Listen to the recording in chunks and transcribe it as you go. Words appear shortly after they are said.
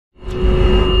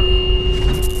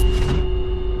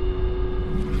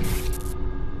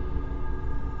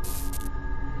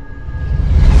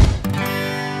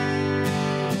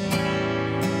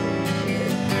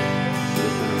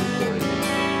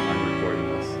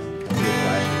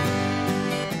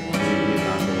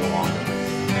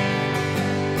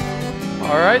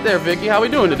right there, Vicky. How we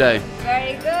doing today?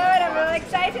 Very good. I'm really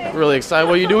excited. Really excited.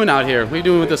 What are you doing out here? What are you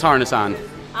doing with this harness on?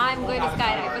 I'm going to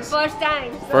skydive for the first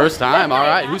time. So. First time. All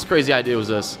right. Whose crazy idea was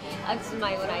this? This is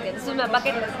my own idea. This is my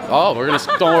bucket list. Oh, don't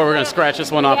worry. We're gonna scratch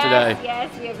this one off today.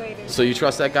 Yes, we are going to. So you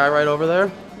trust that guy right over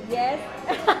there? Yes.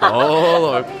 Oh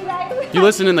Lord. You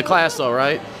listen in the class though,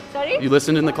 right? Sorry? You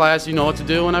listen in the class. You know what to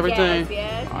do and everything.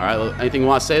 Yes. All right. Anything you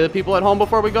want to say to the people at home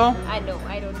before we go? I know.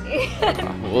 I don't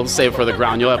need. We'll save it for the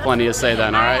ground. You'll have plenty to say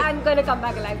then. All right. I'm going to come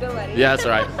back alive. Don't worry. Yeah, that's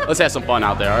all right. Let's have some fun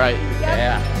out there. All right.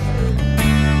 Yeah.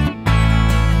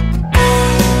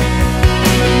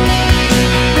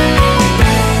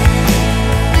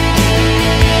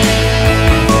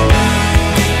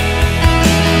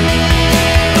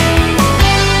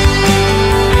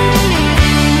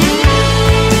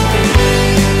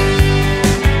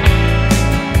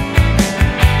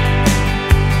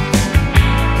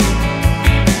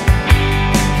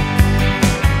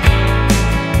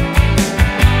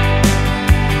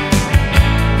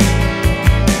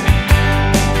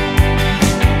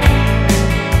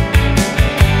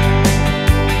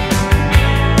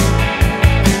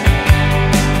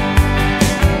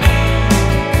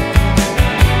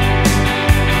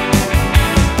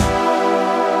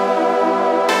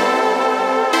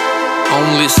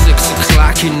 Only 6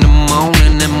 o'clock in the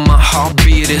morning and my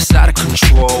heartbeat is out of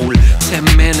control.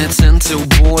 10 minutes into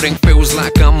boarding, feels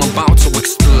like I'm about to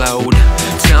explode.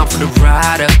 Time for the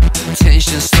ride up,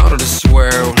 tension started to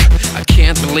swirl. I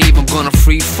can't believe I'm gonna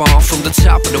free fall from the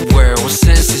top of the world.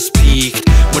 Senses peaked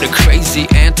with a crazy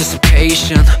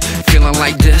anticipation. Feeling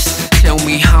like this, tell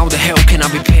me how the hell can I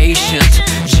be patient?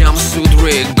 Jumpsuit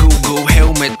rig, Google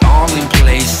helmet all in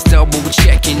place. Double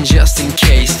checking just in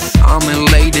case. I'm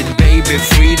elated, baby,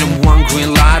 freedom one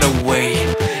green light away,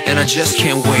 and I just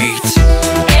can't wait.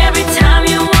 Every time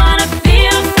you wanna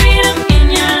feel freedom in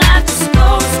your life, just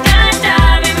go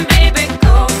skydiving, baby,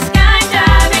 go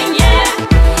skydiving, yeah.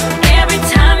 Every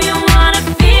time you wanna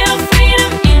feel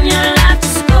freedom in your life,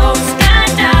 just go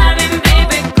skydiving,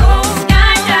 baby, go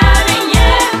skydiving,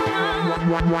 yeah.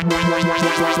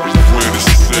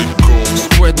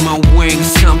 Spread my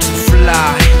wings, time to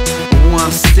fly.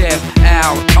 One step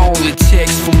out, all it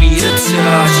takes for me to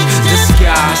touch the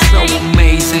sky. So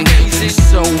amazing,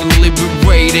 so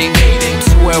liberating.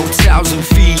 12,000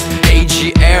 feet,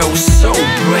 AGL, so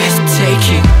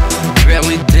breathtaking.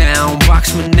 Belly down,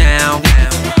 box me now.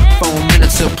 4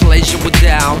 minutes of pleasure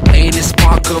without any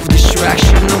spark of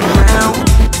distraction around.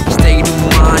 State of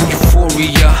mind,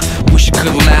 euphoria, wish it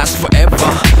could last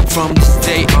forever. From this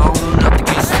day on, nothing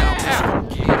can stop us.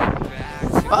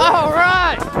 All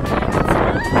right.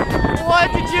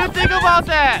 What did you think about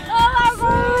that? Oh my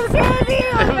God, crazy!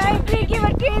 I'm very freaky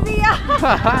but crazy.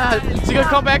 So you gonna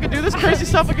come back and do this crazy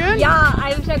stuff again? Yeah,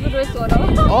 I wish I could do it solo.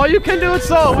 Oh, you can do it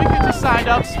solo. We can just sign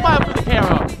up. Smile for the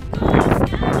camera.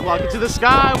 Welcome to the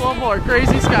sky. One more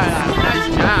crazy skydive. Nice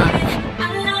job. I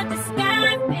love the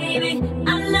sky, baby. I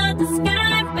love the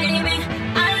sky, baby.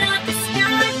 I love the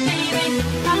sky, baby.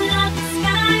 I love the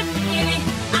sky, baby.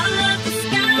 I love the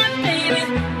sky, baby.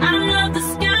 I love the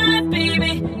sky,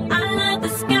 baby. I love the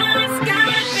sky, sky,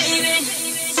 baby.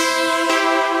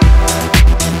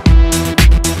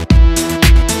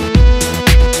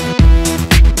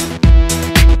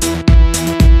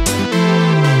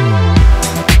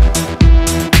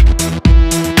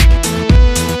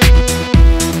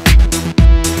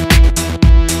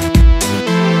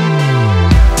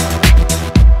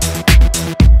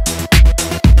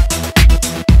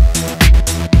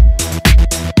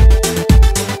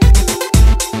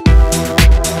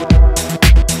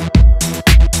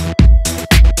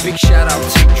 Big shout out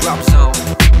to Drop Zone.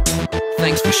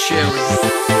 Thanks for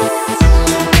sharing.